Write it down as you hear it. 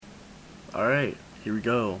Alright, here we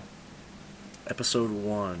go. Episode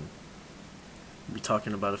 1. We'll be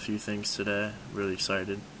talking about a few things today. Really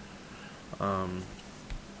excited.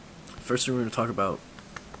 First thing we're going to talk about,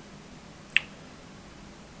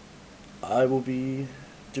 I will be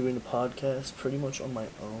doing a podcast pretty much on my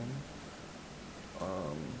own.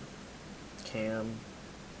 Cam,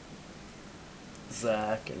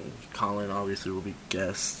 Zach, and Colin obviously will be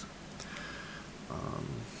guests.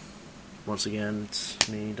 Once again, it's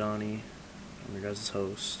me, Donnie. I'm your guys'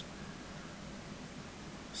 host.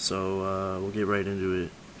 So, we'll get right into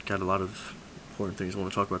it. Got a lot of important things I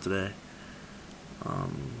want to talk about today.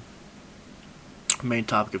 Main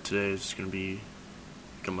topic of today is going to be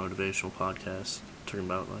like a motivational podcast, talking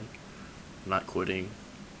about like not quitting,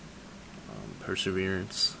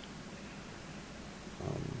 perseverance.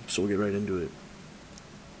 So we'll get right into it.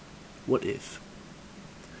 What if?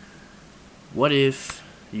 What if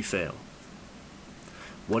you fail?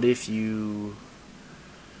 What if you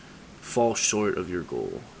fall short of your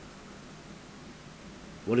goal?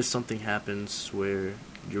 What if something happens where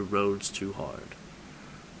your road's too hard?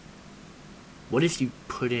 What if you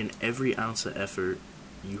put in every ounce of effort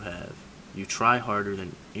you have? You try harder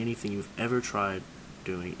than anything you've ever tried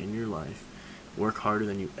doing in your life, work harder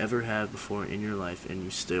than you ever have before in your life, and you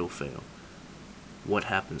still fail. What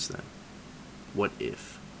happens then? What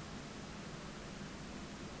if?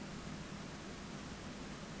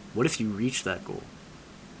 What if you reach that goal?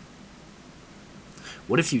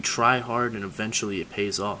 What if you try hard and eventually it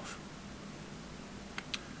pays off?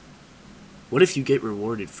 What if you get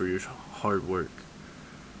rewarded for your hard work?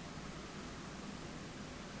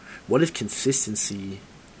 What if consistency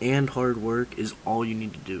and hard work is all you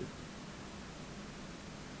need to do?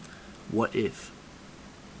 What if?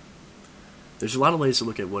 There's a lot of ways to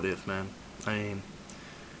look at what if, man. I mean,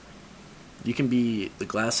 you can be the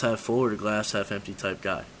glass half full or the glass half empty type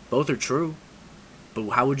guy. Both are true, but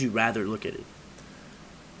how would you rather look at it?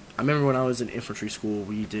 I remember when I was in infantry school,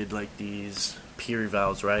 we did like these peer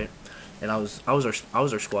evals, right? And I was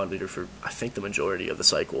our squad leader for I think the majority of the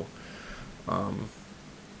cycle.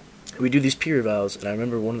 We do these peer evals, and I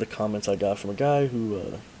remember one of the comments I got from a guy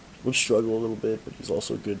who would struggle a little bit, but he's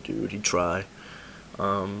also a good dude. He'd try.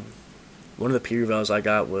 One of the peer evals I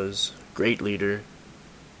got was great leader,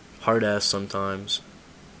 hard ass sometimes,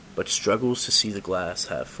 but struggles to see the glass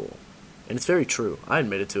half full. And it's very true. I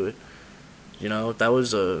admitted to it. You know, that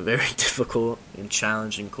was a very difficult and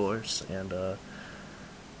challenging course, and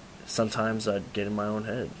sometimes I'd get in my own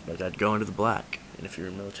head. Like, I'd go into the black, and if you're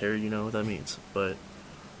in the military, you know what that means. But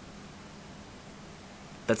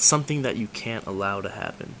that's something that you can't allow to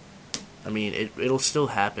happen. I mean, it'll still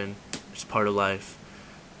happen. It's part of life.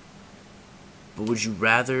 But would you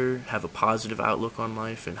rather have a positive outlook on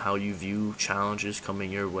life and how you view challenges coming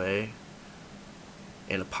your way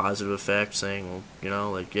and a positive effect, saying, well, you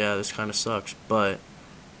know, like, yeah, this kind of sucks, but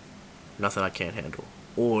nothing I can't handle?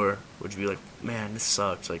 Or would you be like, man, this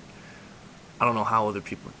sucks, like, I don't know how other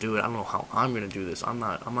people do it, I don't know how I'm going to do this, I'm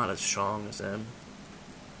not as strong as them.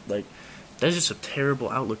 Like, that's just a terrible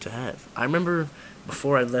outlook to have. I remember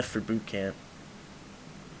before I left for boot camp,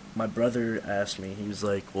 my brother asked me, he was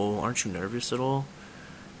like, well, aren't you nervous at all?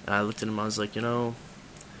 And I looked at him, I was like, you know,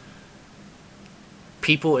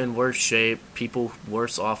 people in worse shape, people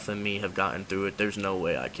worse off than me have gotten through it. There's no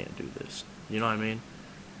way I can't do this. You know what I mean?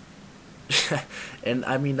 And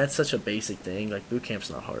I mean, that's such a basic thing. Like, boot camp's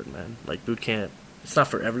not hard, man. Like, boot camp, it's not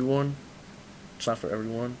for everyone. It's not for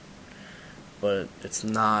everyone. But it's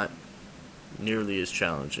not nearly as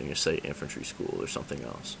challenging as, say, infantry school or something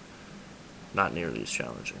else. Not nearly as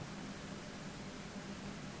challenging.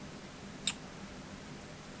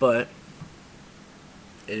 But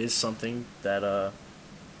it is something that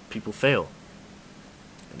people fail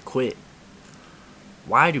and quit.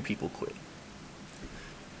 Why do people quit?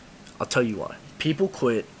 I'll tell you why. People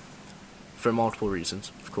quit for multiple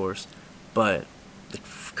reasons, of course, but the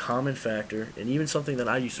common factor, and even something that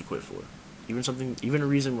I used to quit for, even a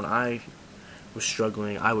reason when I was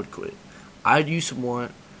struggling, I would quit. I used to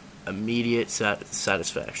want immediate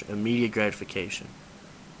satisfaction, immediate gratification.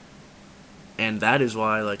 And that is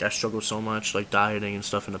why, like, I struggled so much, like, dieting and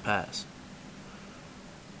stuff in the past.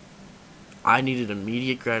 I needed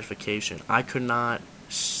immediate gratification. I could not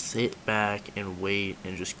sit back and wait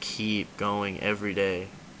and just keep going every day.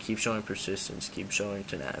 Keep showing persistence, keep showing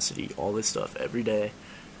tenacity, all this stuff every day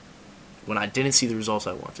when I didn't see the results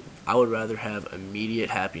I wanted. I would rather have immediate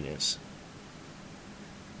happiness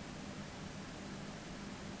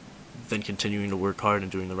than continuing to work hard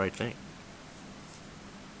and doing the right thing.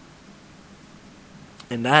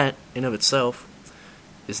 And that, in of itself,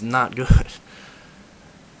 is not good.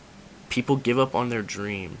 People give up on their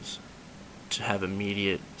dreams to have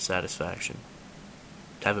immediate satisfaction,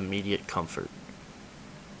 to have immediate comfort.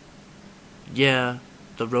 Yeah,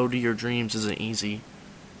 the road to your dreams isn't easy.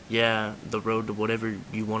 Yeah, the road to whatever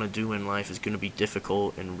you want to do in life is going to be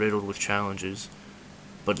difficult and riddled with challenges.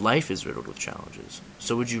 But life is riddled with challenges.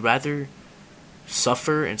 So would you rather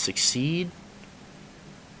suffer and succeed,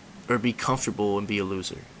 or be comfortable and be a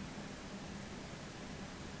loser?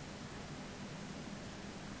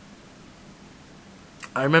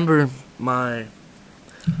 I remember my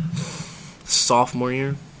sophomore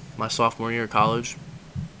year, of college,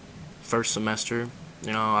 first semester.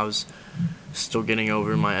 I was still getting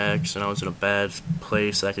over my ex, and I was in a bad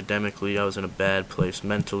place academically. I was in a bad place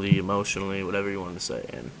mentally, emotionally, whatever you want to say.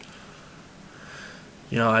 And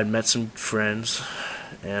I'd met some friends,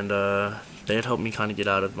 and they had helped me kind of get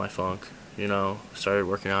out of my funk. Started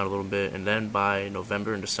working out a little bit, and then by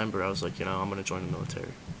November and December, I was like, I'm gonna join the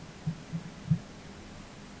military.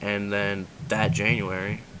 And then that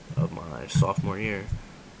January of my sophomore year,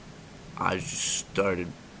 I just started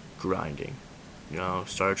grinding.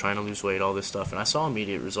 Started trying to lose weight, all this stuff, and I saw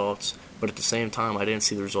immediate results, but at the same time, I didn't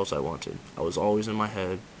see the results I wanted. I was always in my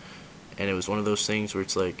head, and it was one of those things where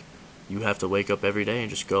it's like, you have to wake up every day and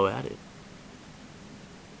just go at it.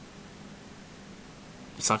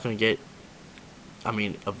 It's not going to get,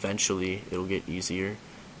 eventually it'll get easier,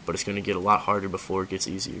 but it's going to get a lot harder before it gets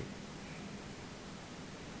easier.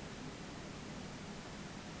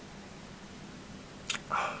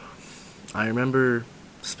 I remember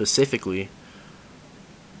specifically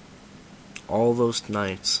all those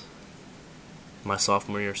nights, my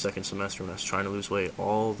sophomore year, second semester, when I was trying to lose weight,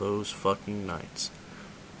 all those fucking nights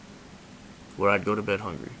where I'd go to bed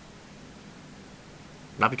hungry.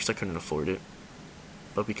 Not because I couldn't afford it,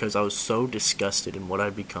 but because I was so disgusted in what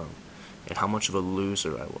I'd become and how much of a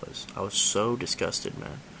loser I was. I was so disgusted,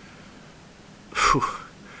 man. Whew.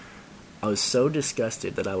 I was so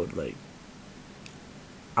disgusted that I would,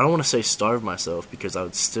 I don't want to say starve myself, because I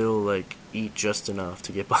would still, eat just enough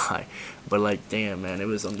to get by. But, damn, man, it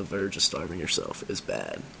was on the verge of starving yourself. It was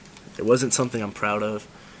bad. It wasn't something I'm proud of.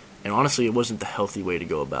 And honestly, it wasn't the healthy way to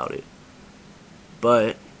go about it.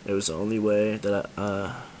 But it was the only way that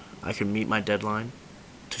I could meet my deadline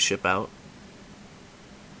to ship out.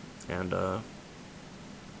 And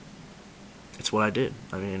it's what I did.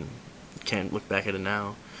 Can't look back at it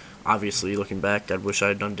now. Obviously, looking back, I wish I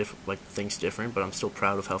had done things different, but I'm still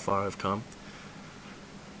proud of how far I've come.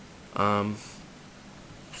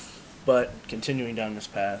 But continuing down this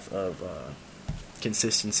path of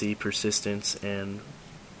consistency, persistence, and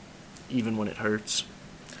even when it hurts,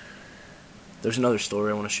 there's another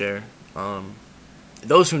story I want to share.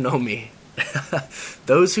 Those who know me,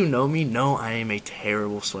 know I am a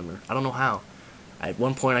terrible swimmer. I don't know how. At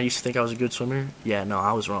one point, I used to think I was a good swimmer. Yeah, no,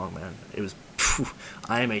 I was wrong, man.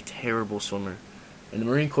 I am a terrible swimmer. In the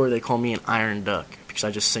Marine Corps, they call me an iron duck because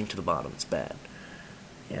I just sink to the bottom. It's bad.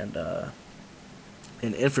 And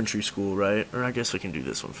in infantry school, right? Or I guess we can do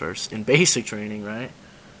this one first. In basic training, right?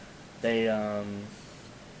 They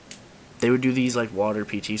would do these water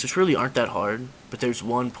PTs, which really aren't that hard. But there's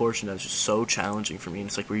one portion that's just so challenging for me, and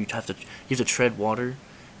it's where you have to tread water,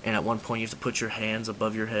 and at one point you have to put your hands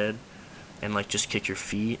above your head, and just kick your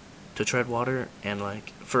feet to tread water. And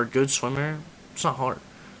for a good swimmer, it's not hard.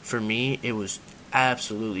 For me, it was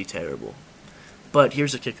absolutely terrible. But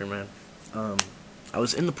here's the kicker, man. I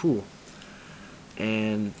was in the pool,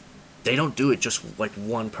 and they don't do it just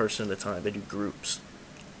one person at a time. They do groups.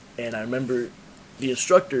 And I remember the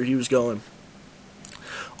instructor, he was going,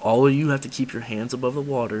 all of you have to keep your hands above the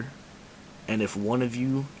water, and if one of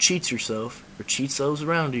you cheats yourself or cheats those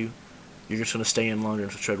around you, you're just going to stay in longer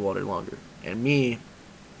and tread water longer. And me,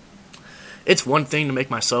 it's one thing to make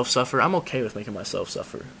myself suffer. I'm okay with making myself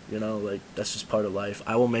suffer. That's just part of life.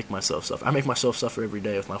 I will make myself suffer. I make myself suffer every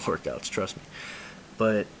day with my workouts, trust me.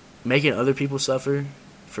 But making other people suffer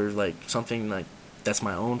for something that's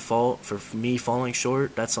my own fault, for me falling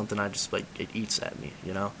short, that's something I just it eats at me,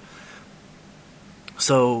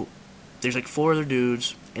 So there's 4 other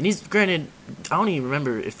dudes, and these, granted, I don't even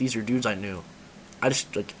remember if these are dudes I knew.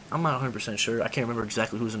 I'm not 100% sure. I can't remember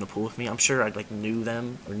exactly who was in the pool with me. I'm sure I knew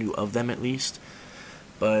them, or knew of them at least.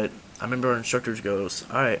 But I remember our instructor goes,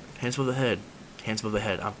 all right, hands above the head. Hands above the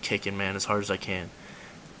head. I'm kicking, man, as hard as I can.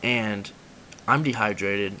 And I'm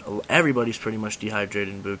dehydrated. Everybody's pretty much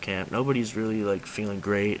dehydrated in boot camp. Nobody's really feeling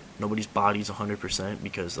great. Nobody's body's 100%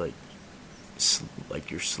 because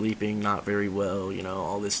you're sleeping not very well,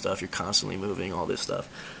 all this stuff. You're constantly moving, all this stuff.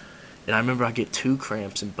 And I remember I get 2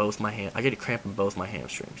 cramps in both my hands. I get a cramp in both my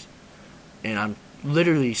hamstrings. And I'm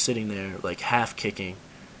literally sitting there half kicking,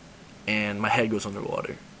 and my head goes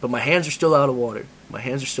underwater. But my hands are still out of water. My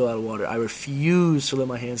hands are still out of water. I refuse to let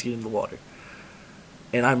my hands get in the water.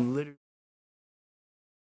 And I'm literally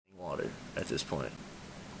in water at this point.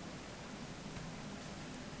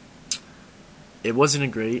 It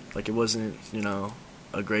wasn't it wasn't,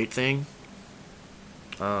 a great thing.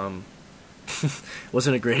 It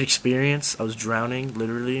wasn't a great experience. I was drowning,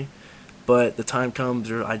 literally. But the time comes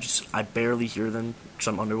where I barely hear them because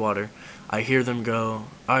I'm underwater. I hear them go,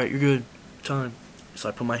 "Alright, you're good. Time." So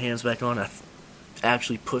I put my hands back on. I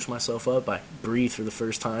actually push myself up. I breathe for the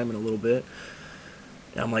first time in a little bit.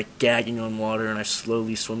 And I'm like gagging on water, and I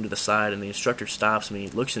slowly swim to the side, and the instructor stops me,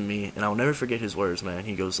 looks at me, and I'll never forget his words, man.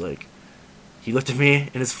 He goes like, he looked at me,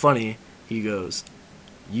 and it's funny. He goes,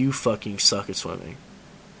 "You fucking suck at swimming.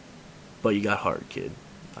 But you got heart, kid.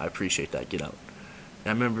 I appreciate that. Get out."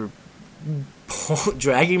 And I remember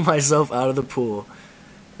dragging myself out of the pool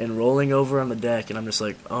and rolling over on the deck, and I'm just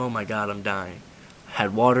like, oh my god, I'm dying.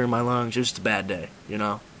 Had water in my lungs, just a bad day,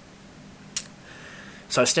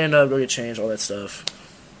 So I stand up, go get changed, all that stuff.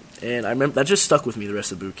 And I remember that just stuck with me the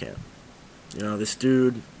rest of boot camp. This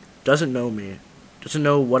dude doesn't know me, doesn't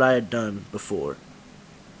know what I had done before.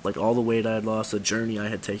 Like all the weight I had lost, the journey I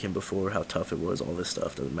had taken before, how tough it was, all this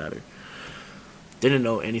stuff, doesn't matter. Didn't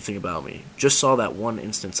know anything about me. Just saw that one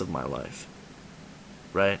instance of my life,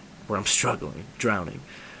 right? Where I'm struggling, drowning.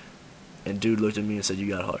 And dude looked at me and said, "You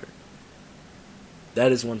got heart."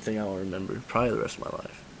 That is one thing I will remember, probably the rest of my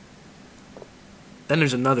life. Then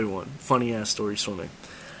there's another one, funny ass story swimming.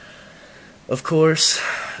 Of course,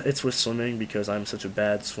 it's with swimming because I'm such a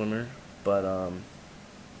bad swimmer, but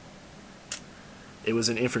it was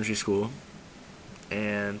an infantry school,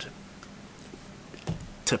 and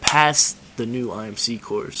to pass the new IMC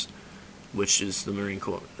course, which is the Marine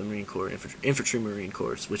Corps Infantry Marine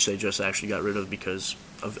course, which they just actually got rid of because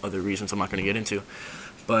of other reasons I'm not going to get into.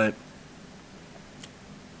 But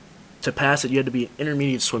to pass it, you had to be an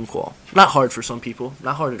intermediate swim qual. Not hard for some people,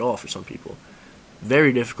 not hard at all for some people.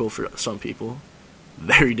 Very difficult for some people.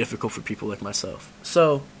 Very difficult for people like myself.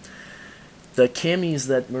 So the camis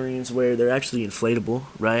that Marines wear, they're actually inflatable,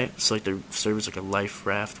 right? So like they serve as like a life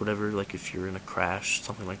raft, whatever, like if you're in a crash,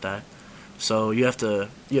 something like that. So you have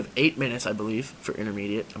 8 minutes, I believe, for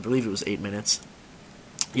intermediate. I believe it was 8 minutes.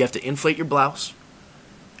 You have to inflate your blouse,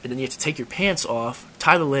 and then you have to take your pants off,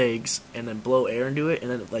 tie the legs, and then blow air into it, and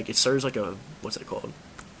then it serves like a, what's that called?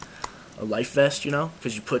 A life vest,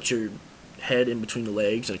 because you put your head in between the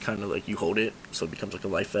legs, and it kind of like you hold it, so it becomes like a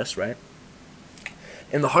life vest, right?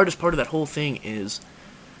 And the hardest part of that whole thing is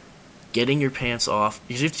getting your pants off,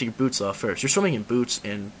 because you have to take your boots off first. You're swimming in boots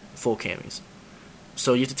and full camis.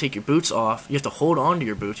 So you have to take your boots off, you have to hold on to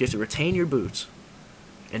your boots, you have to retain your boots,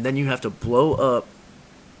 and then you have to blow up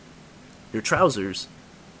your trousers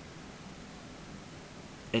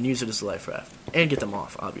and use it as a life raft. And get them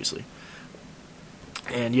off, obviously.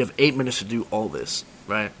 And you have 8 minutes to do all this,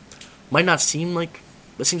 right? Might not seem like,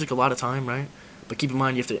 that seems like a lot of time, right? But keep in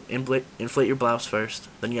mind, you have to inflate your blouse first,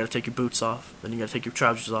 then you gotta take your boots off, then you gotta take your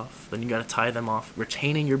trousers off, then you gotta tie them off,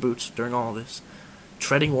 retaining your boots during all of this,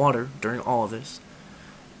 treading water during all of this,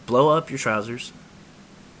 blow up your trousers,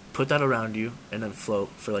 put that around you, and then float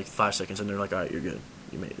for like 5 seconds, and they're like, alright, you're good.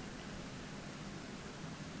 You made it.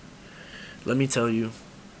 Let me tell you,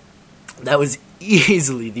 that was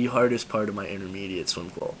easily the hardest part of my intermediate swim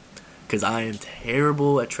qual. Because I am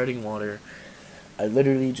terrible at treading water. I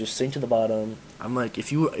literally just sink to the bottom. I'm like,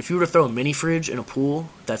 if you were to throw a mini fridge in a pool,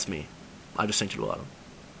 that's me. I just sink to the bottom.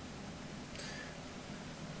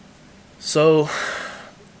 So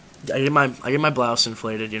I get my blouse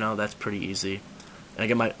inflated, that's pretty easy.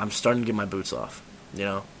 And I'm starting to get my boots off,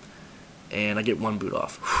 And I get one boot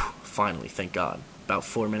off. Finally, thank God. About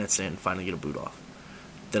 4 minutes in, finally get a boot off.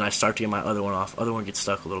 Then I start to get my other one off. Other one gets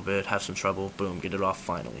stuck a little bit, have some trouble. Boom, get it off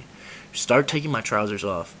finally. Start taking my trousers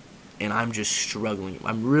off, and I'm just struggling.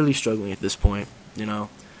 I'm really struggling at this point,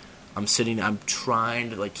 I'm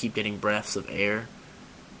trying to keep getting breaths of air,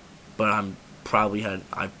 but I'm to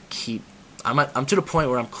the point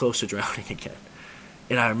where I'm close to drowning again.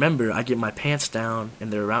 And I remember I get my pants down, and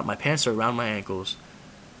my pants are around my ankles,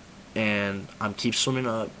 and I'm keep swimming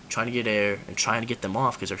up, trying to get air, and trying to get them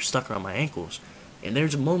off because they're stuck around my ankles. And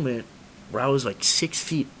there's a moment where I was 6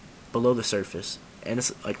 feet below the surface, and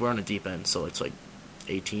it's we're on a deep end, so it's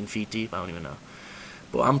 18 feet deep, I don't even know.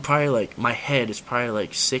 But I'm probably my head is probably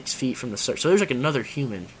 6 feet from the surface, so there's another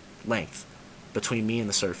human length between me and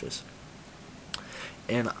the surface.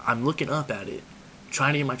 And I'm looking up at it,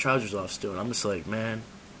 trying to get my trousers off still, and I'm just man,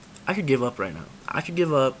 I could give up right now. I could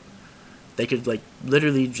give up. They could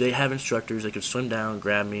literally, they have instructors, they could swim down,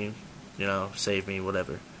 grab me, save me,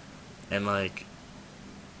 whatever. And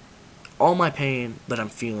all my pain that I'm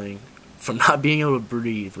feeling from not being able to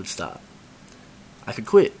breathe would stop. I could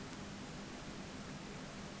quit.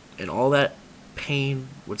 And all that pain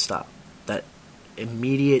would stop. That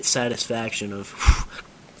immediate satisfaction of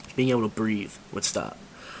being able to breathe would stop.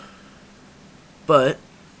 But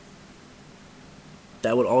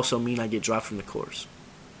that would also mean I'd get dropped from the course.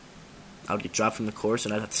 I would get dropped from the course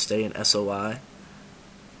and I'd have to stay in SOI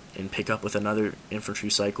and pick up with another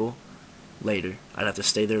infantry cycle later. I'd have to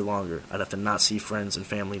stay there longer. I'd have to not see friends and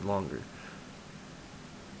family longer.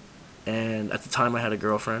 And at the time I had a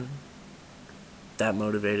girlfriend. That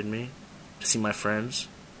motivated me. To see my friends,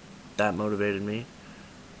 that motivated me.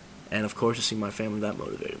 And of course to see my family, that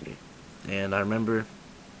motivated me. And I remember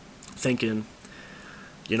thinking,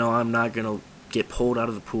 I'm not going to get pulled out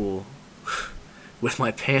of the pool with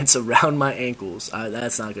my pants around my ankles.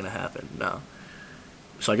 That's not going to happen, no.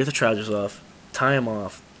 So I get the trousers off, tie them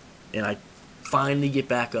off, and I finally get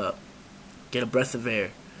back up, get a breath of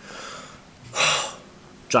air,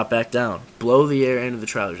 drop back down, blow the air into the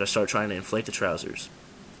trousers. I start trying to inflate the trousers.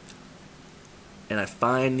 And I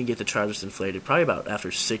finally get the trousers inflated, probably about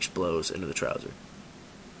after 6 blows into the trouser.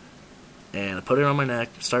 And I put it on my neck,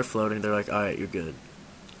 start floating. They're like, all right, you're good.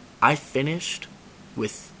 I finished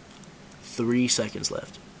with 3 seconds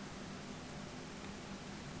left.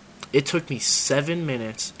 It took me 7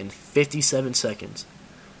 minutes and 57 seconds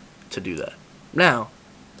to do that. Now,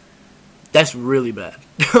 that's really bad.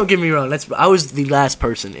 Don't get me wrong. I was the last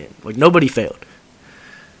person in. Like, nobody failed.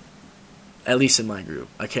 At least in my group.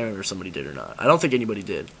 I can't remember if somebody did or not. I don't think anybody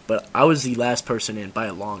did. But I was the last person in by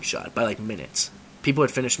a long shot. By, minutes. People had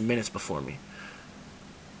finished minutes before me.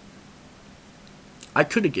 I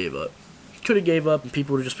could have gave up. And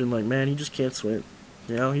people would have just been like, man, he just can't swim.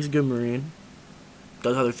 He's a good Marine.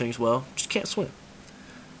 Does other things well. Just can't swim.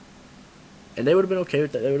 And they would have been okay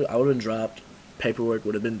with that. I would have been dropped. Paperwork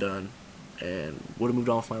would have been done. And would have moved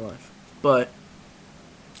on with my life. But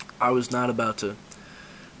I was not about to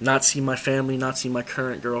not see my family, not see my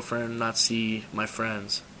current girlfriend, not see my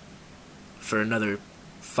friends for another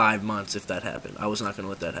 5 months if that happened. I was not going to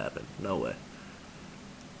let that happen. No way.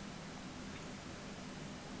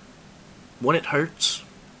 When it hurts,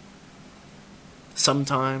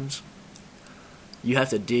 sometimes you have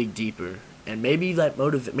to dig deeper. And maybe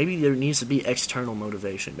maybe there needs to be external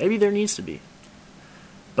motivation. Maybe there needs to be.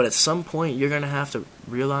 But at some point, you're going to have to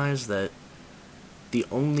realize that the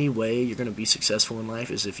only way you're going to be successful in life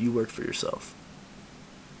is if you work for yourself.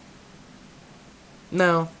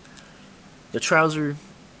 Now, the trouser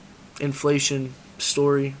inflation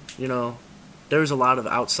story, there's a lot of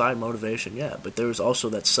outside motivation, yeah, but there's also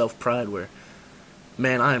that self-pride where,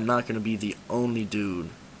 man, I am not going to be the only dude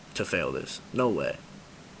to fail this. No way.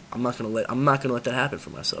 I'm not going to let that happen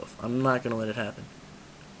for myself. I'm not going to let it happen.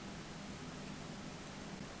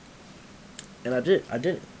 And I did.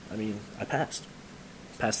 I passed.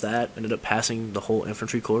 Passed that, ended up passing the whole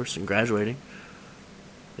infantry course and graduating.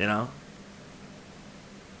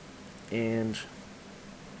 And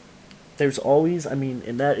there's always,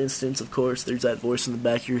 in that instance, of course, there's that voice in the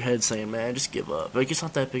back of your head saying, man, just give up. It's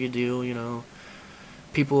not that big a deal,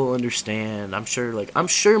 People will understand. I'm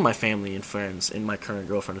sure my family and friends and my current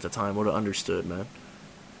girlfriend at the time would have understood, man.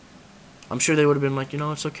 I'm sure they would have been like,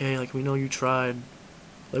 it's okay, we know you tried.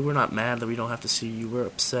 We're not mad that we don't have to see you. We're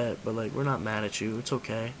upset, but, we're not mad at you. It's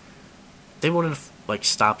okay. They wouldn't have,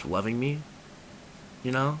 stopped loving me,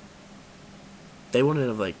 They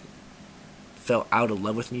wouldn't have, fell out of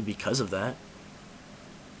love with me because of that.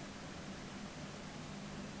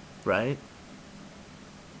 Right?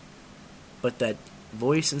 But that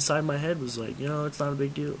voice inside my head was like, it's not a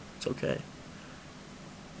big deal. It's okay.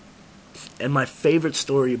 And my favorite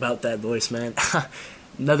story about that voice, man...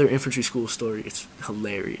 Another infantry school story. It's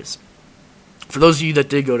hilarious. For those of you that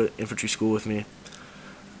did go to infantry school with me,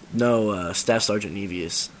 know Staff Sergeant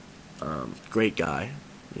Nevius. Great guy,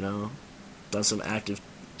 Done some active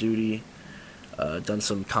duty, done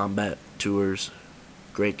some combat tours.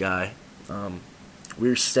 Great guy. We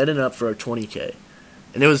were setting up for our 20K,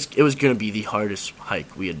 and it was going to be the hardest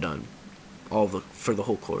hike we had done, for the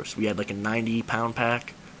whole course. We had a 90-pound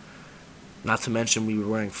pack. Not to mention we were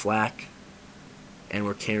wearing flak. And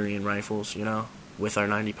we're carrying rifles, with our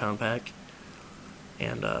 90-pound pack.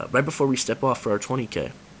 And right before we step off for our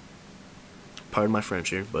 20K, pardon my French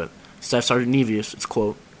here, but Staff Sergeant Nevius, it's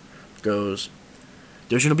quote, goes,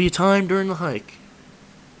 there's going to be a time during the hike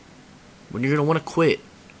when you're going to want to quit.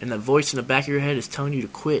 And that voice in the back of your head is telling you to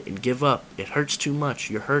quit and give up. It hurts too much.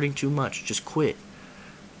 You're hurting too much. Just quit.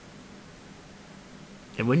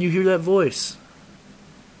 And when you hear that voice,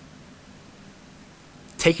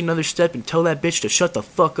 take another step and tell that bitch to shut the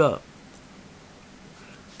fuck up.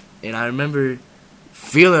 And I remember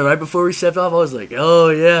feeling right before we stepped off, I was like, oh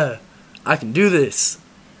yeah, I can do this.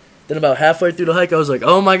 Then about halfway through the hike, I was like,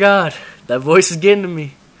 oh my god, that voice is getting to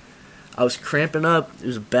me. I was cramping up. It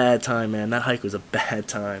was a bad time, man. That hike was a bad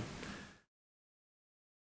time.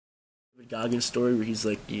 Goggins story where he's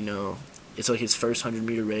like, it's like his first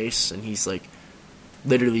 100-meter race, and he's like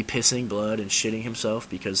literally pissing blood and shitting himself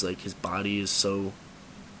because like his body is so,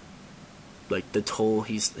 like the toll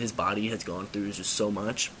his body has gone through is just so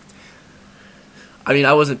much. I mean,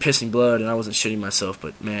 I wasn't pissing blood and I wasn't shitting myself,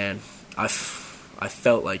 but man, I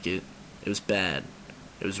felt like it. It was bad.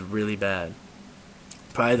 It was really bad.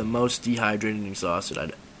 Probably the most dehydrated and exhausted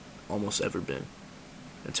I'd almost ever been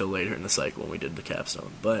until later in the cycle when we did the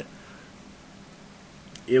capstone. But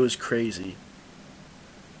it was crazy.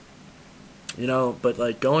 But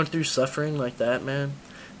like going through suffering like that, man,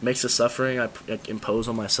 makes the suffering I impose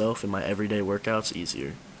on myself in my everyday workouts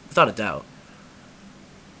easier. Without a doubt.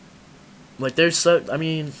 Like there are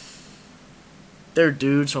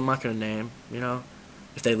dudes who I'm not going to name,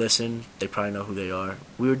 If they listen, they probably know who they are.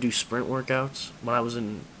 We would do sprint workouts when I was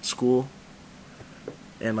in school.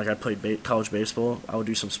 And like I played college baseball, I would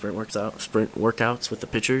do some sprint workouts with the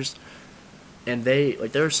pitchers. And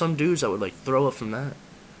there are some dudes that would like throw up from that.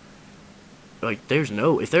 Like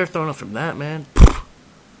if they're throwing up from that, man,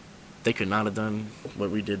 they could not have done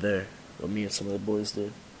what we did there, what me and some of the boys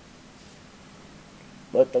did.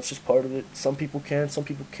 But that's just part of it. Some people can, some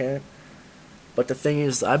people can't. But the thing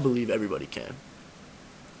is, I believe everybody can.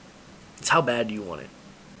 It's how bad do you want it?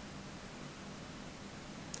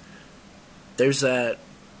 There's that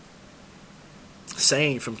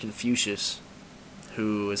saying from Confucius,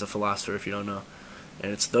 who is a philosopher if you don't know,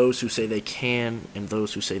 and it's those who say they can and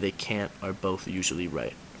those who say they can't are both usually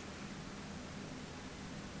right.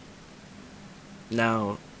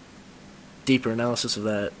 Now, deeper analysis of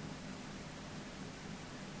that,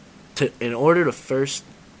 in order to first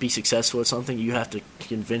be successful at something, you have to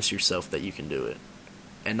convince yourself that you can do it.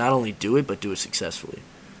 And not only do it, but do it successfully.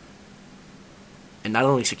 And not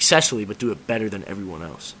only successfully, but do it better than everyone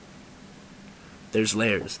else. There's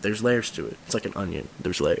layers. There's layers to it. It's like an onion.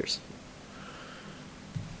 There's layers.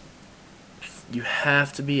 You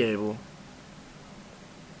have to be able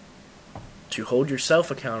to hold yourself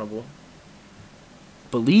accountable,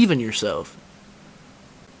 believe in yourself,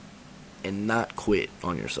 and not quit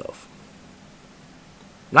on yourself.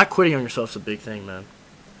 Not quitting on yourself is a big thing, man.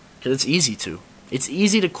 Because it's easy to. It's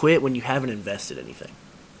easy to quit when you haven't invested anything.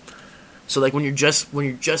 So like when you're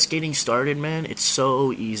just getting started, man, it's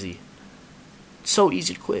so easy. It's so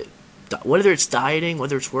easy to quit. Whether it's dieting,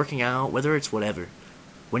 whether it's working out, whether it's whatever.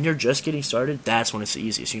 When you're just getting started, that's when it's the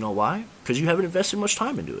easiest. You know why? Because you haven't invested much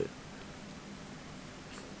time into it.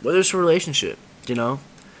 Whether it's a relationship, and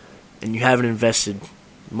you haven't invested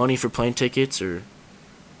money for plane tickets or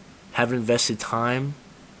haven't invested time,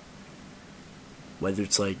 whether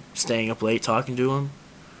it's like staying up late talking to them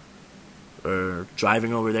or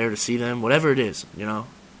driving over there to see them, whatever it is,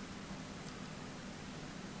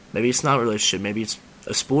 Maybe it's not a relationship, maybe it's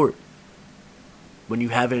a sport. When you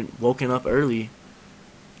haven't woken up early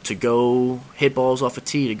to go hit balls off a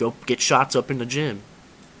tee, to go get shots up in the gym,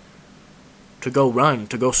 to go run,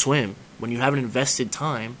 to go swim, when you haven't invested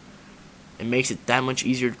time, it makes it that much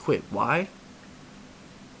easier to quit. Why?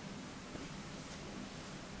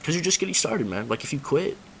 Because you're just getting started, man. Like, if you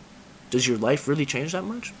quit, does your life really change that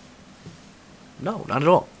much? No, not at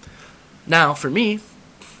all. Now, for me,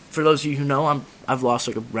 for those of you who know, I've lost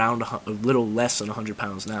like a little less than 100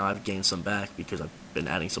 pounds now. I've gained some back because I've been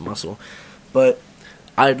adding some muscle. But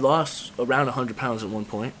I'd lost around 100 pounds at one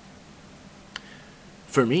point.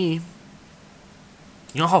 For me,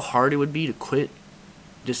 you know how hard it would be to quit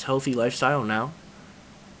this healthy lifestyle now?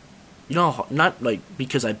 Not like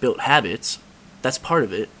because I built habits, that's part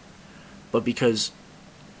of it, but because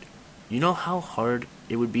you know how hard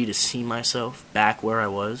it would be to see myself back where I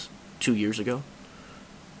was 2 years ago?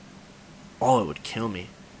 Oh, it would kill me.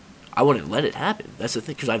 I wouldn't let it happen. That's the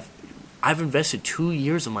thing, because I've invested 2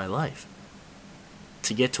 years of my life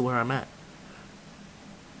to get to where I'm at.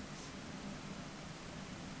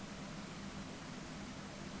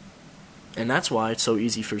 And that's why it's so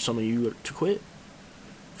easy for some of you to quit.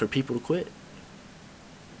 For people to quit.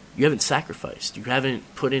 You haven't sacrificed. You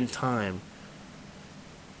haven't put in time.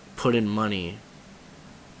 Put in money.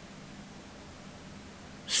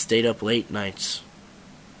 Stayed up late nights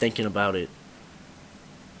thinking about it.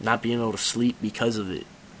 Not being able to sleep because of it.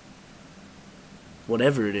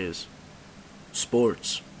 Whatever it is.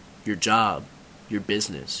 Sports. Your job. Your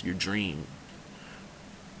business. Your dream.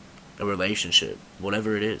 A relationship.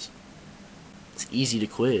 Whatever it is. It's easy to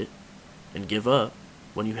quit and give up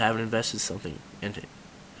when you haven't invested something into it.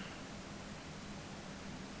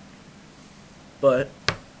 But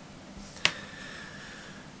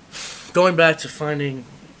going back to finding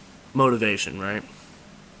motivation, right?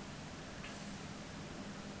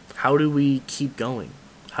 How do we keep going?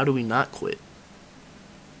 How do we not quit?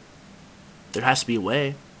 There has to be a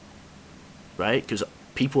way, right? Because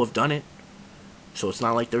people have done it. So it's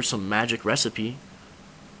not like there's some magic recipe,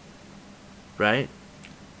 right?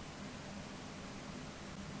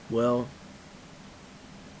 Well,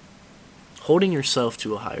 holding yourself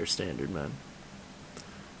to a higher standard, man.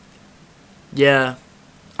 Yeah,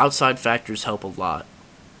 outside factors help a lot.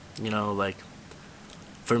 You know, like,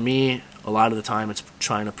 for me, a lot of the time it's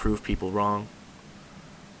trying to prove people wrong.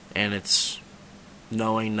 And it's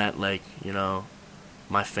knowing that, like, you know,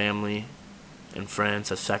 my family and friends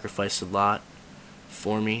have sacrificed a lot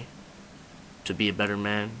for me to be a better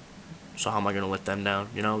man. So how am I going to let them down?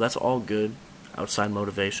 You know, that's all good outside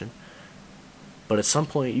motivation. But at some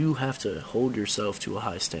point, you have to hold yourself to a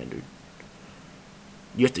high standard.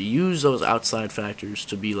 You have to use those outside factors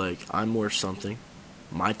to be like, I'm worth something.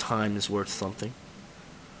 My time is worth something.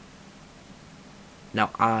 Now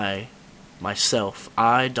myself,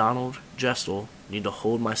 Donald Gestel, need to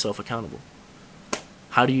hold myself accountable.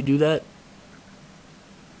 How do you do that?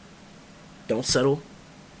 Don't settle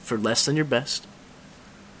for less than your best.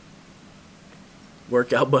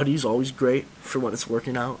 Workout buddies, always great for when it's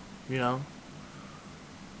working out, you know.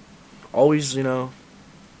 Always, you know,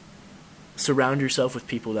 surround yourself with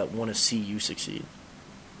people that want to see you succeed.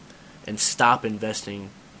 And stop investing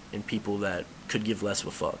in people that could give less of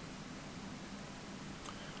a fuck.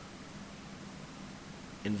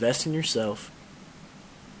 Invest in yourself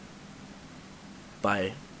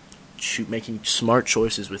by making smart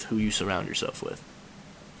choices with who you surround yourself with.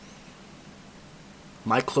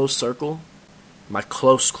 My close circle, my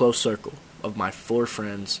close circle of my 4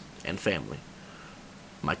 friends and family.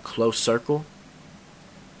 My close circle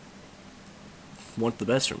want the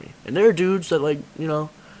best for me. And there are dudes that, like, you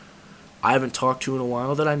know, I haven't talked to in a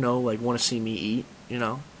while that I know, like, want to see me eat, you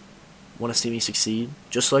know, want to see me succeed.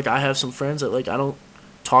 Just like I have some friends that, like, I don't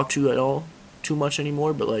talk to at all too much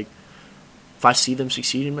anymore, but, like, if I see them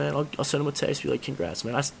succeeding, man, I'll send them a text, be like, congrats,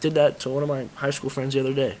 man. I did that to one of my high school friends the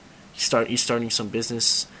other day. He's starting some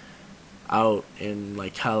business out in,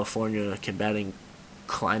 like, California, combating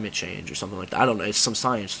climate change or something like that. I don't know. It's some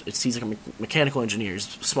science. He's like a mechanical engineer. He's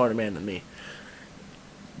a smarter man than me.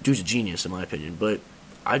 Dude's a genius, in my opinion. But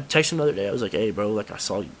I texted him the other day. I was like, hey, bro, like, I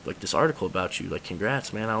saw, like, this article about you. Like,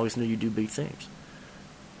 congrats, man. I always knew you do big things.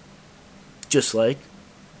 Just like,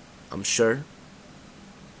 I'm sure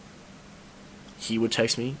he would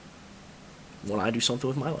text me when I do something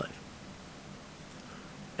with my life.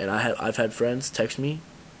 And I've had friends text me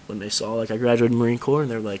when they saw, like, I graduated Marine Corps, and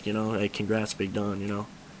they're like, you know, hey, congrats, Big Don, you know.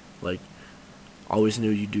 Like, always knew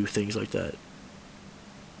you do things like that.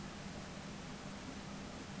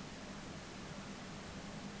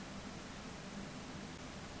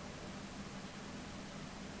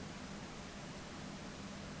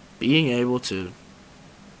 Being able to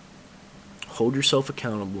hold yourself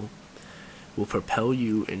accountable will propel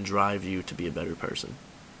you and drive you to be a better person.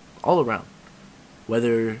 All around.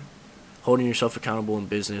 Whether holding yourself accountable in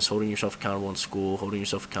business, holding yourself accountable in school, holding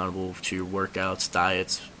yourself accountable to your workouts,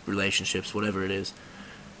 diets, relationships, whatever it is.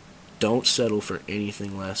 Don't settle for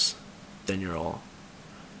anything less than your all.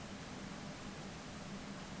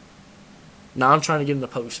 Now I'm trying to get into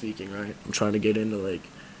public speaking, right? I'm trying to get into, like,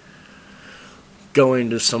 going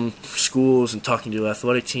to some schools and talking to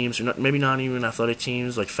athletic teams, or maybe not even athletic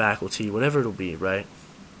teams, like faculty, whatever it'll be, right?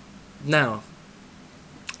 Now,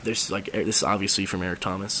 this is obviously from Eric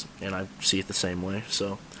Thomas, and I see it the same way.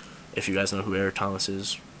 So, if you guys know who Eric Thomas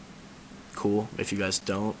is, cool. If you guys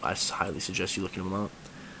don't, I highly suggest you looking him up.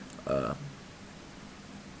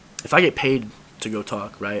 If I get paid to go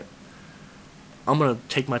talk, right, I'm gonna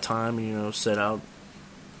take my time and, you know, set out,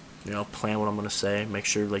 you know, plan what I'm gonna say, make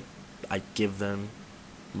sure, like, I give them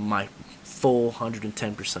my full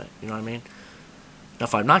 110%. You know what I mean? Now,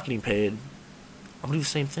 if I'm not getting paid, I'm gonna do the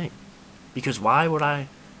same thing, because why would I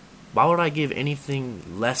give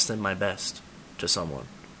anything less than my best to someone?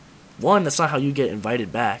 One, that's not how you get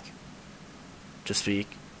invited back to speak.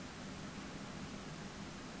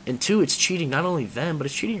 And two, it's cheating not only them, but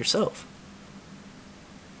it's cheating yourself.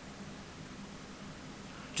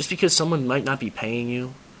 Just because someone might not be paying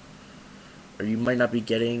you, or you might not be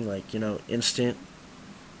getting, like, you know, instant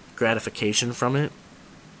gratification from it,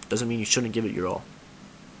 doesn't mean you shouldn't give it your all.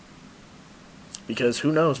 Because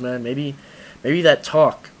who knows, man, maybe that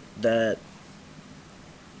talk that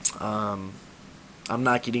I'm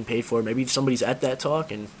not getting paid for, maybe somebody's at that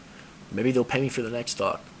talk and maybe they'll pay me for the next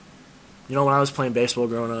talk. You know, when I was playing baseball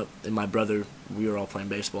growing up, and my brother, we were all playing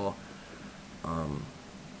baseball,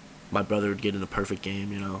 My brother would get in a perfect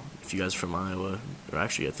game, if you guys are from Iowa. Or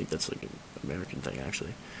actually, I think that's like an American thing,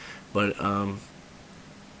 actually. But,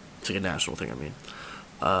 it's like a national thing, I mean.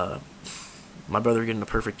 My brother would get in a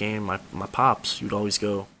perfect game. My pops, he would always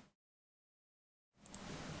go,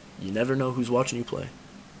 you never know who's watching you play.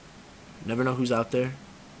 You never know who's out there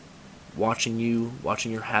watching you,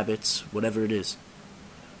 watching your habits, whatever it is.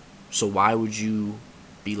 So why would you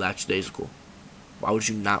be lackadaisical? Why would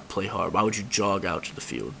you not play hard? Why would you jog out to the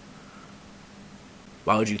field?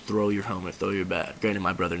 Why would you throw your helmet, throw your bat? Granted,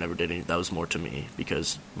 my brother never did any. That was more to me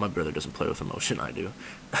because my brother doesn't play with emotion. I do.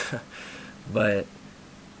 But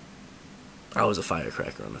I was a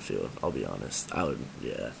firecracker on the field, I'll be honest.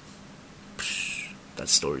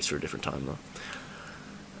 That's stories for a different time, though.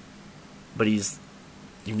 But you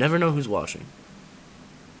never know who's watching.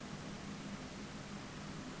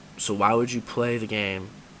 So why would you play the game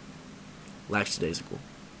lackadaisical?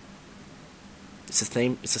 It's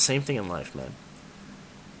the same thing in life, man.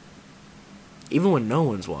 Even when no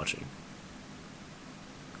one's watching.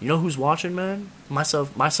 You know who's watching, man? My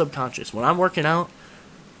subconscious. When I'm working out,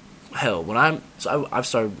 hell, I've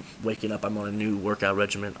started waking up. I'm on a new workout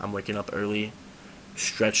regimen. I'm waking up early,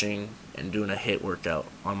 stretching, and doing a HIIT workout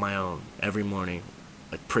on my own every morning,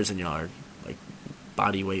 like prison yard, like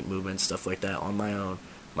body weight movements, stuff like that, on my own.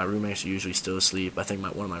 My roommates are usually still asleep. I think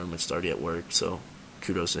one of my roommates started at work, so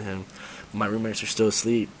kudos to him. My roommates are still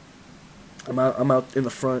asleep. I'm out in the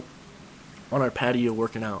front on our patio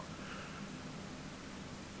working out.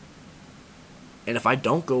 And if I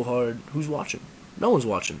don't go hard, who's watching? No one's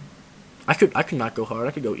watching. I could not go hard.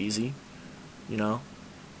 I could go easy.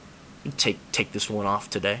 Take this one off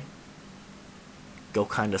today. Go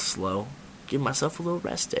kind of slow. Give myself a little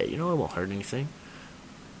rest day. It won't hurt anything.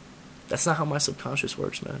 That's not how my subconscious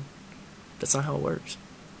works, man. That's not how it works.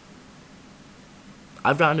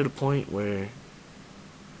 I've gotten to the point where,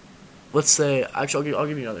 let's say, actually, I'll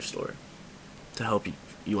give you another story to help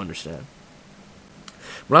you understand.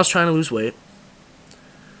 When I was trying to lose weight,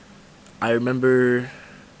 I remember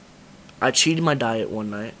I cheated my diet one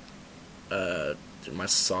night, my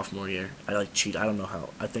sophomore year. I don't know how.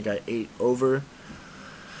 I think I ate over,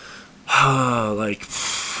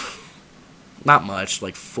 not much,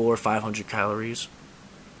 like 400 or 500 calories.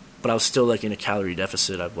 But I was still in a calorie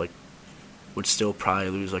deficit. I would still probably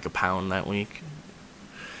lose a pound that week.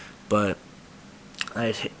 But I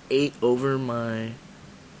had ate over my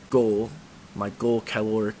goal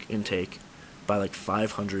caloric intake by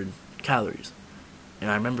 500 calories. And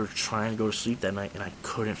I remember trying to go to sleep that night, and I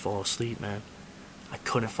couldn't fall asleep, man. I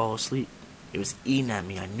couldn't fall asleep. It was eating at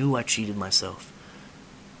me. I knew I cheated myself.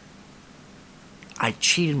 I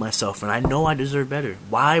cheated myself, and I know I deserve better.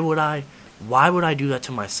 Why would I do that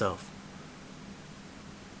to myself?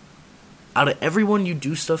 Out of everyone you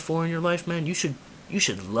do stuff for in your life, man, you should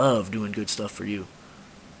love doing good stuff for you.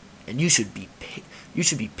 And you should be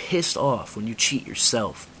pissed off when you cheat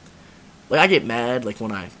yourself. I get mad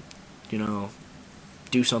when I,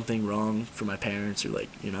 do something wrong for my parents or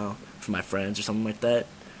for my friends or something like that.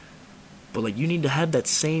 But you need to have that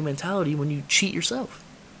same mentality when you cheat yourself.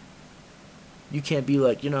 You can't be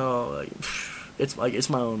it's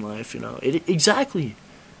my own life, exactly.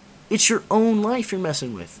 It's your own life you're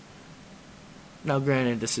messing with. Now,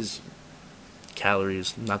 granted, this is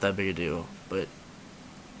calories, not that big a deal, but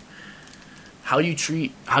how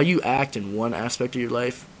you act in one aspect of your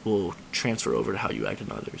life will transfer over to how you act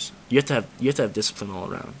in others. You have to have discipline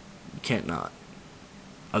all around. You can't not.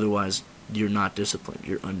 Otherwise, you're not disciplined.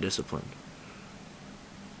 You're undisciplined.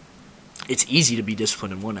 It's easy to be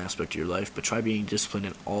disciplined in one aspect of your life, but try being disciplined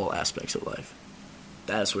in all aspects of life.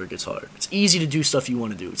 That's where it gets hard. It's easy to do stuff you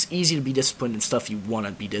want to do. It's easy to be disciplined in stuff you want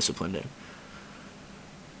to be disciplined in.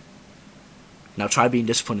 Now try being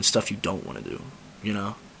disciplined in stuff you don't want to do.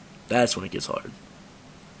 That's when it gets hard.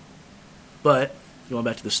 But, going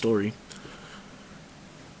back to the story,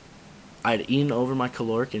 I had eaten over my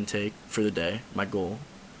caloric intake for the day, my goal,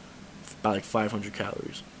 by 500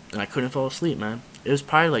 calories. And I couldn't fall asleep, man. It was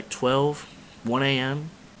probably 1 a.m.,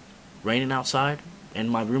 raining outside, and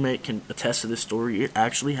my roommate can attest to this story. It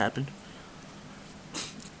actually happened.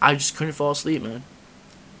 I just couldn't fall asleep, man.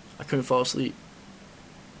 I couldn't fall asleep.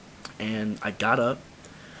 And I got up,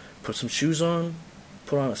 put some shoes on,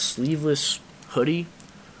 put on a sleeveless hoodie,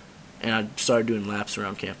 and I started doing laps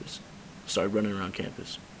around campus. Started running around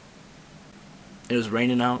campus. It was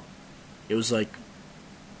raining out. It was I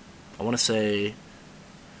want to say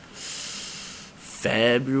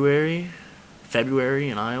February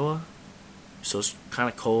in Iowa. So it's kind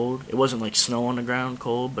of cold. It wasn't snow on the ground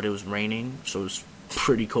cold, but it was raining, so it was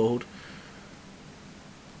pretty cold.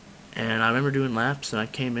 And I remember doing laps, and I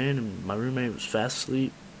came in, and my roommate was fast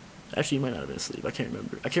asleep. Actually, he might not have been asleep. I can't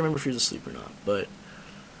remember. I can't remember if he was asleep or not. But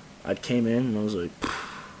I came in, and I was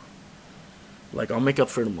like, I'll make up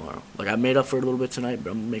for tomorrow. Like, I made up for it a little bit tonight,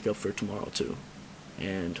 but I'm going to make up for it tomorrow, too.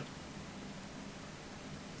 And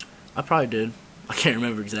I probably did. I can't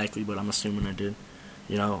remember exactly, but I'm assuming I did.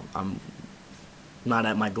 You know, I'm not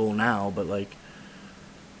at my goal now, but, like,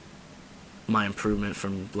 my improvement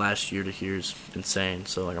from last year to here is insane.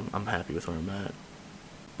 So, like, I'm happy with where I'm at.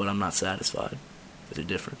 But I'm not satisfied. There's a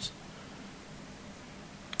difference.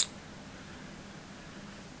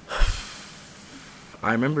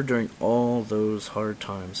 I remember during all those hard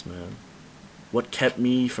times, man, what kept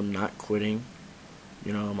me from not quitting,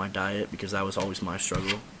 you know, my diet, because that was always my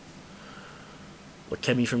struggle. What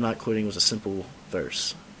kept me from not quitting was a simple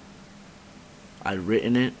verse. I'd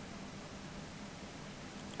written it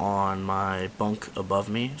on my bunk above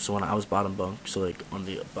me. So when I was bottom bunk, so like on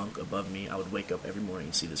the bunk above me, I would wake up every morning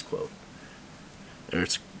and see this quote. Or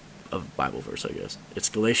it's a Bible verse, I guess. It's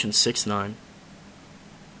Galatians 6:9.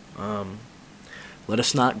 Let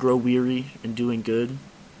us not grow weary in doing good,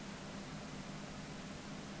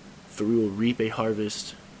 for we will reap a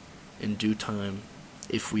harvest in due time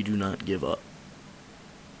if we do not give up.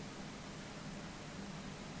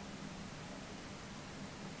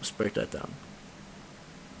 Let's break that down.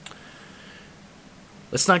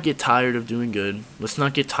 Let's not get tired of doing good. Let's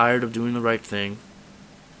not get tired of doing the right thing.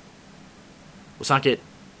 Let's not get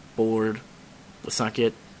bored. Let's not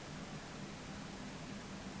get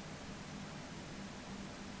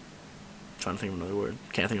trying to think of another word.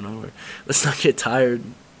 Can't think of another word. Let's not get tired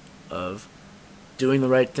of doing the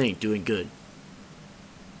right thing, doing good.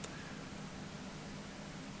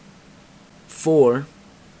 For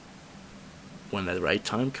when the right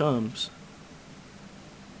time comes,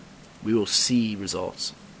 we will see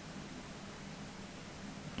results.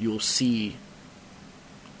 You will see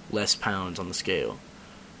less pounds on the scale.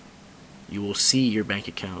 You will see your bank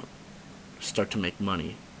account start to make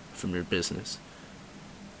money from your business.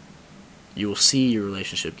 You will see your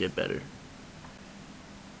relationship get better.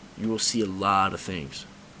 You will see a lot of things.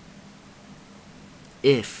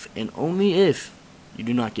 If, and only if, you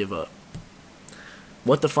do not give up.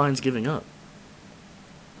 What defines giving up?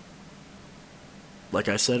 Like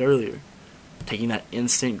I said earlier, taking that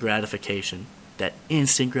instant gratification. That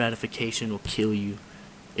instant gratification will kill you.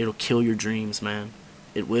 It'll kill your dreams, man.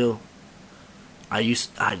 It will. I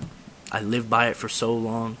lived by it for so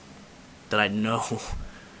long that I know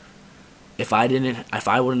if I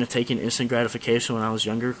wouldn't have taken instant gratification when I was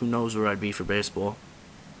younger, who knows where I'd be for baseball.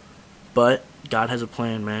 But God has a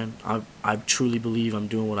plan, man. I truly believe I'm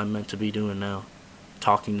doing what I'm meant to be doing now.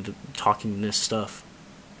 Talking this stuff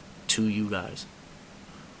to you guys.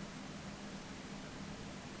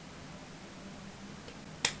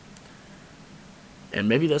 And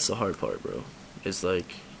maybe that's the hard part, bro. It's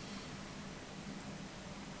like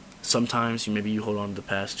sometimes you hold on to the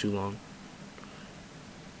past too long.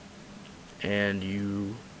 And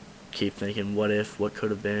you keep thinking, what if, what could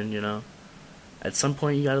have been, you know? At some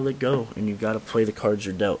point you gotta let go and you gotta play the cards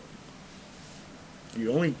you're dealt.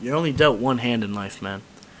 You're only dealt one hand in life, man.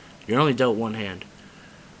 You're only dealt one hand.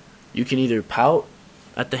 You can either pout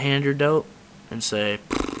at the hand you're dealt and say,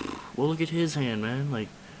 well, look at his hand, man. Like,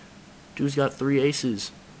 dude's got 3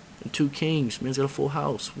 aces and 2 kings. Man's got a full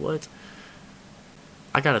house. What?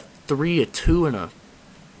 I got a 3, a 2, and a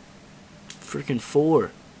freaking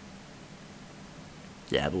 4.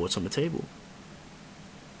 Yeah, but what's on the table?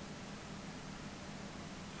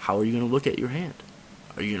 How are you going to look at your hand?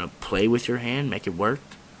 Are you going to play with your hand, make it work?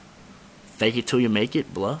 Fake it till you make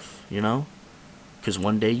it, bluff, you know? Because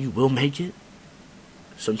one day you will make it.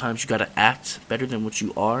 Sometimes you got to act better than what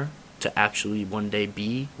you are to actually one day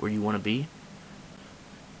be where you want to be.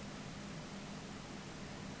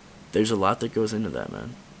 There's a lot that goes into that,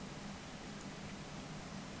 man.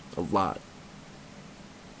 A lot.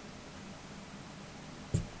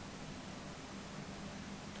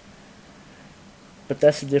 But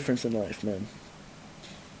that's the difference in life, man.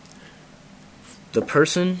 The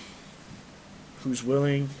person who's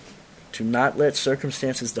willing to not let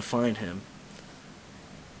circumstances define him,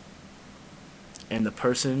 and the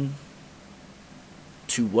person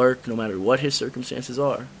to work no matter what his circumstances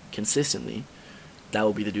are, consistently, that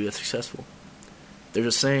will be the dude that's successful. There's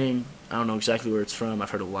a saying, I don't know exactly where it's from,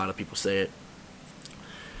 I've heard a lot of people say it.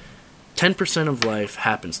 10% of life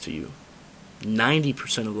happens to you.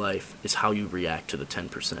 90% of life is how you react to the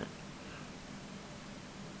 10%.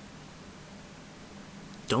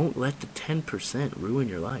 Don't let the 10% ruin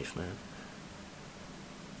your life, man.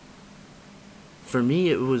 For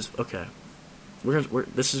me, it was, okay,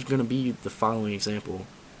 this is going to be the following example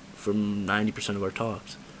for 90% of our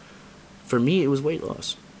talks. For me, it was weight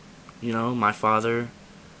loss. You know, my father,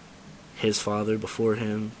 his father before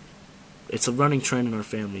him, it's a running trend in our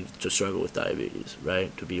family to struggle with diabetes,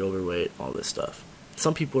 right? To be overweight, all this stuff.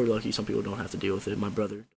 Some people are lucky, some people don't have to deal with it. My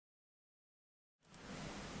brother.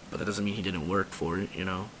 But that doesn't mean he didn't work for it, you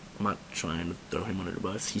know? I'm not trying to throw him under the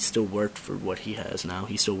bus. He still worked for what he has now.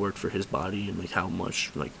 He still worked for his body and, like, how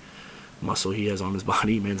much, like, muscle he has on his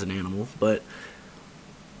body. Man's an animal. But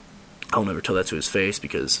I'll never tell that to his face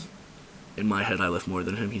because in my head I lift more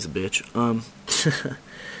than him. He's a bitch.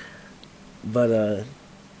 But,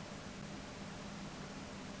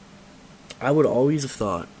 I would always have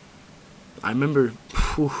thought, I remember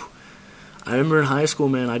in high school,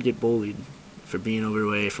 man, I'd get bullied for being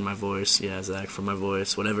overweight, for my voice. Yeah, Zach, for my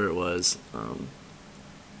voice, whatever it was.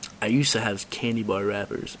 I used to have candy bar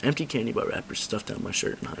wrappers, empty candy bar wrappers stuffed down my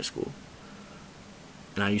shirt in high school.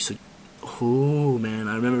 And I used to,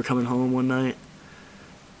 I remember coming home one night,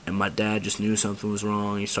 and my dad just knew something was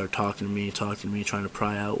wrong. He started talking to me, trying to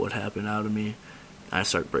pry out what happened out of me. I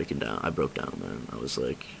started breaking down. I broke down, man. I was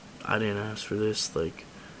like, I didn't ask for this. Like,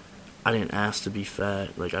 I didn't ask to be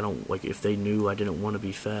fat. Like, I don't, like, if they knew I didn't want to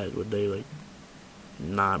be fat, would they, like,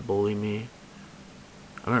 not bully me?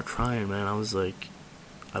 I remember crying, man. I was like,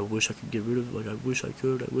 I wish I could get rid of it. Like, I wish I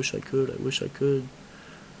could.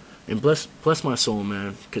 And bless my soul,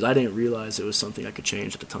 man, because I didn't realize it was something I could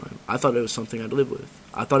change at the time. I thought it was something I'd live with.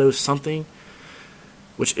 I thought it was something,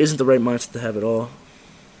 which isn't the right mindset to have at all.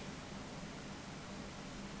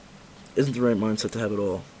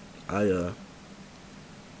 I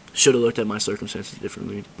should have looked at my circumstances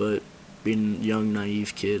differently, but being a young,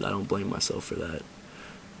 naive kid, I don't blame myself for that.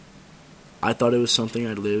 I thought it was something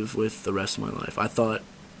I'd live with the rest of my life. I thought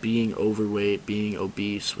being overweight, being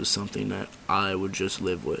obese was something that I would just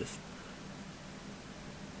live with.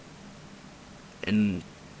 And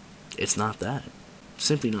it's not that.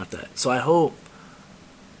 Simply not that. So I hope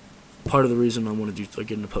part of the reason I want to do, like,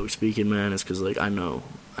 get into public speaking, man, is because, like, I know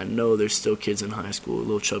there's still kids in high school,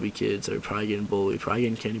 little chubby kids that are probably getting bullied, probably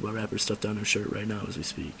getting candy bar wrappers stuffed down their shirt right now as we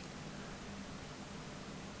speak.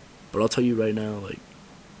 But I'll tell you right now, like,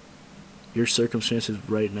 your circumstances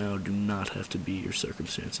right now do not have to be your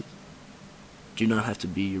circumstances. Do not have to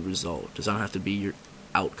be your result. Does not have to be your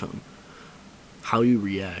outcome. How you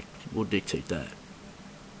react will dictate that.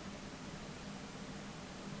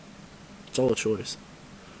 It's all a choice.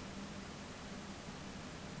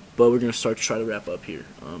 But we're going to start to try to wrap up here.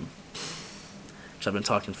 Because I've been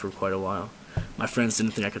talking for quite a while. My friends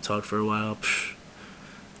didn't think I could talk for a while.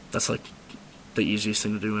 That's like the easiest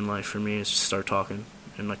thing to do in life for me is just start talking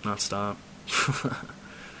and, like, not stop.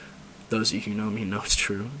 Those of you who know me know it's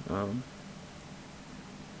true.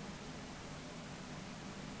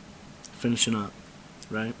 Finishing up,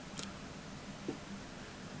 right?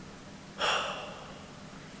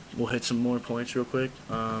 We'll hit some more points real quick,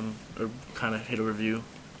 or kind of hit a review.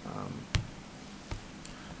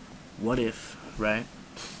 What if, right?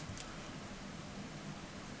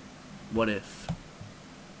 What if?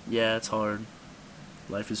 Yeah, it's hard.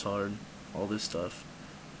 Life is hard. All this stuff.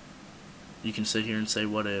 You can sit here and say,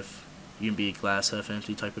 what if? You can be a glass half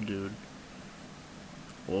empty type of dude.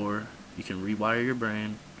 Or you can rewire your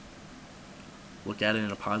brain, look at it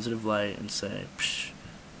in a positive light, and say,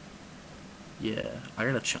 yeah, I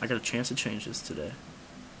got a chance to change this today.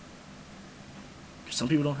 Some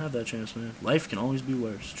people don't have that chance, man. Life can always be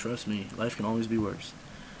worse. Trust me, life can always be worse.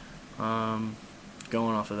 Going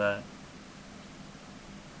off of that,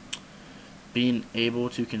 being able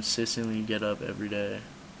to consistently get up every day,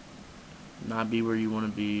 not be where you want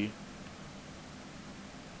to be,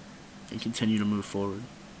 and continue to move forward.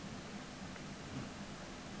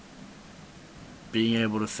 Being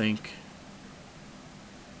able to think,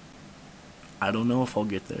 I don't know if I'll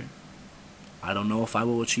get there. I don't know if I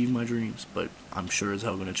will achieve my dreams, but I'm sure as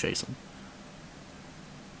hell going to chase them.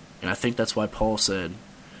 And I think that's why Paul said,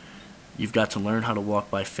 you've got to learn how to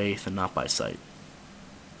walk by faith and not by sight.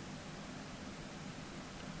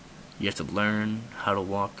 You have to learn how to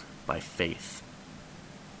walk by faith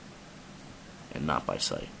and not by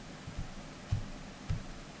sight.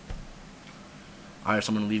 Alright,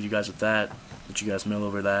 so I'm going to leave you guys with that. Let you guys mail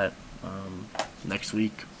over that. Next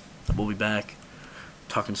week, we'll be back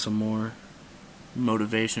talking some more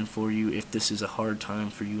motivation for you if this is a hard time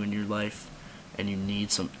for you in your life and you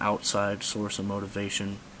need some outside source of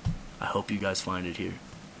motivation. I hope you guys find it here.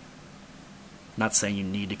 Not saying you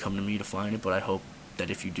need to come to me to find it, but I hope that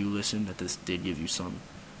if you do listen, that this did give you some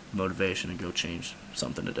motivation to go change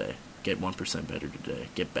something today. Get 1% better today.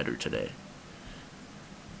 Get better today.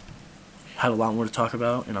 Had a lot more to talk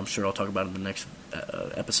about, and I'm sure I'll talk about it in the next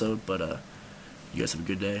episode, but You guys have a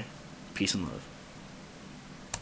good day. Peace and love.